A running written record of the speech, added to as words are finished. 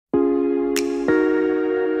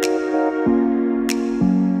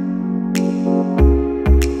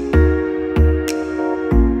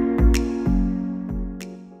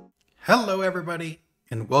Hello everybody,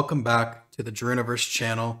 and welcome back to the Dreuniverse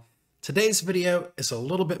channel. Today's video is a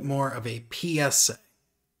little bit more of a PSA.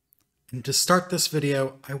 And to start this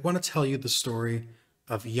video, I want to tell you the story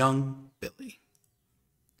of young Billy.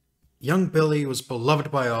 Young Billy was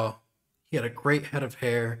beloved by all. He had a great head of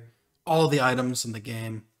hair, all the items in the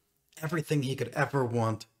game, everything he could ever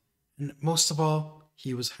want, and most of all,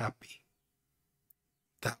 he was happy.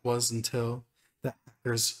 That was until the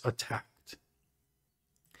hackers attacked.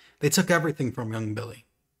 They took everything from young Billy,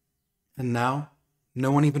 and now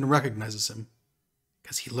no one even recognizes him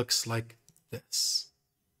because he looks like this.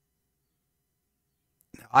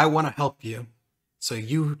 Now, I want to help you so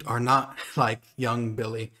you are not like young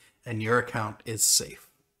Billy and your account is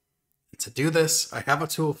safe. And to do this, I have a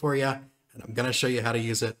tool for you, and I'm going to show you how to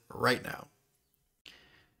use it right now.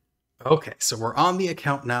 Okay, so we're on the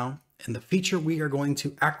account now, and the feature we are going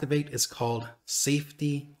to activate is called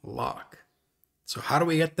Safety Lock. So how do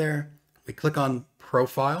we get there? We click on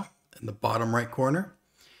Profile in the bottom right corner,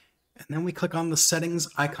 and then we click on the Settings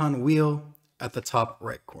icon wheel at the top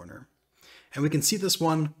right corner. And we can see this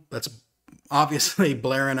one that's obviously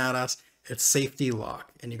blaring at us. It's Safety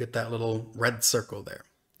Lock, and you get that little red circle there.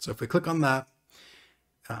 So if we click on that,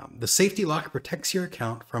 the Safety Lock protects your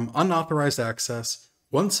account from unauthorized access.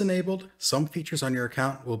 Once enabled, some features on your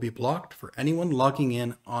account will be blocked for anyone logging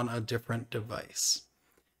in on a different device.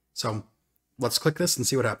 So let's click this and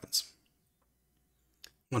see what happens.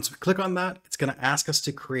 Once we click on that, it's going to ask us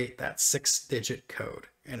to create that 6-digit code.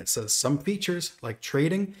 And it says some features like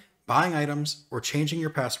trading, buying items, or changing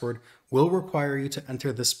your password will require you to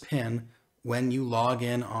enter this PIN when you log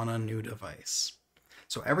in on a new device.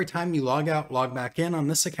 So every time you log out, log back in on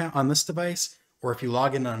this account, on this device, or if you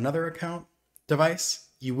log in on another account device,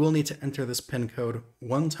 you will need to enter this PIN code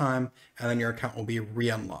one time, and then your account will be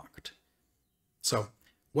re-unlocked. So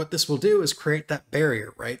what this will do is create that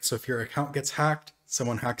barrier, right? So if your account gets hacked,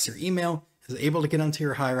 someone hacks your email, is able to get onto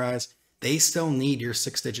your HighRise, they still need your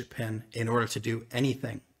 6-digit PIN in order to do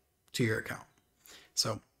anything to your account.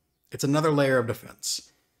 So it's another layer of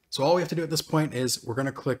defense. So all we have to do at this point is we're going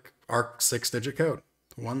to click our 6-digit code.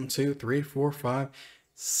 1, 2, 3, 4, 5,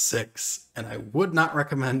 6. And I would not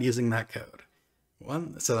recommend using that code.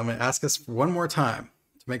 So I'm going to ask us one more time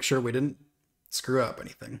to make sure we didn't screw up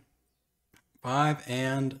anything. 5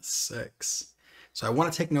 and 6. So I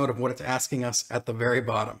want to take note of what it's asking us at the very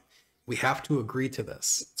bottom. We have to agree to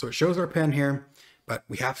this. So it shows our PIN here, but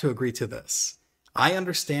we have to agree to this. I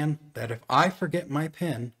understand that if I forget my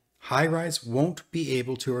PIN, HighRise won't be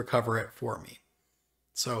able to recover it for me.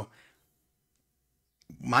 So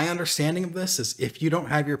my understanding of this is if you don't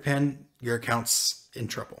have your PIN, your account's in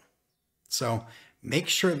trouble. So make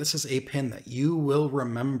sure this is a PIN that you will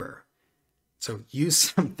remember. So use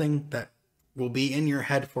something that will be in your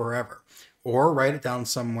head forever, or write it down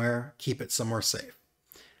somewhere, keep it somewhere safe.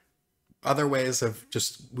 Other ways of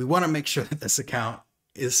we want to make sure that this account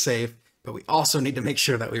is safe, but we also need to make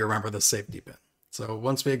sure that we remember the safety PIN. So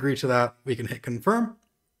once we agree to that, we can hit confirm,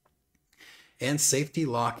 and Safety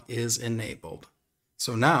Lock is enabled.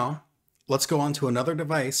 So now let's go on to another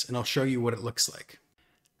device and I'll show you what it looks like.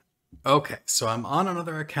 Okay, so I'm on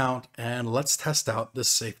another account and let's test out this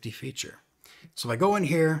safety feature. So if I go in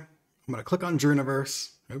here, I'm going to click on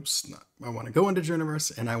Dreuniverse. Oops, no, I want to go into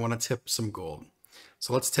Dreuniverse and I want to tip some gold.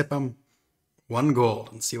 So let's tip them 1 gold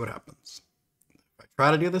and see what happens. If I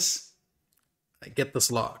try to do this, I get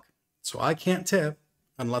this log. So I can't tip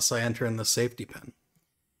unless I enter in the safety PIN.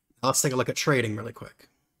 Now let's take a look at trading really quick.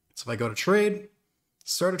 So if I go to trade,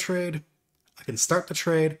 start a trade, I can start the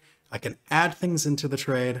trade, I can add things into the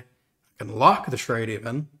trade, I can lock the trade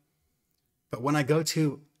even. But when I go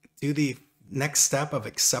to do the next step of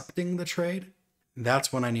accepting the trade,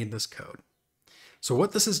 that's when I need this code. So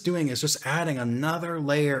what this is doing is just adding another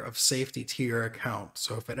layer of safety to your account.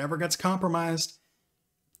 So if it ever gets compromised,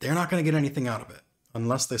 they're not going to get anything out of it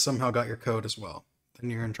unless they somehow got your code as well. Then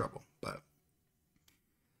you're in trouble.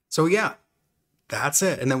 So yeah, that's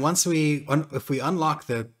it. And then once if we unlock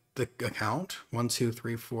the account, 1, 2,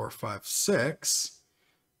 3, 4, 5, 6,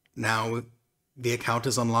 now the account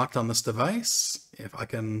is unlocked on this device. If I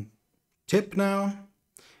can tip now,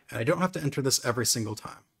 and I don't have to enter this every single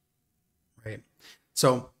time, right?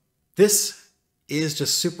 So this is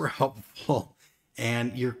just super helpful,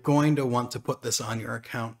 and you're going to want to put this on your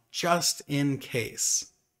account just in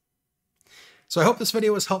case. So I hope this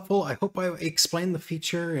video was helpful. I hope I explained the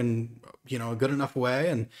feature in a good enough way,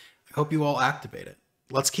 and I hope you all activate it.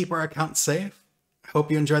 Let's keep our account safe. I hope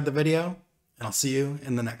you enjoyed the video, and I'll see you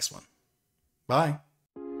in the next one. Bye.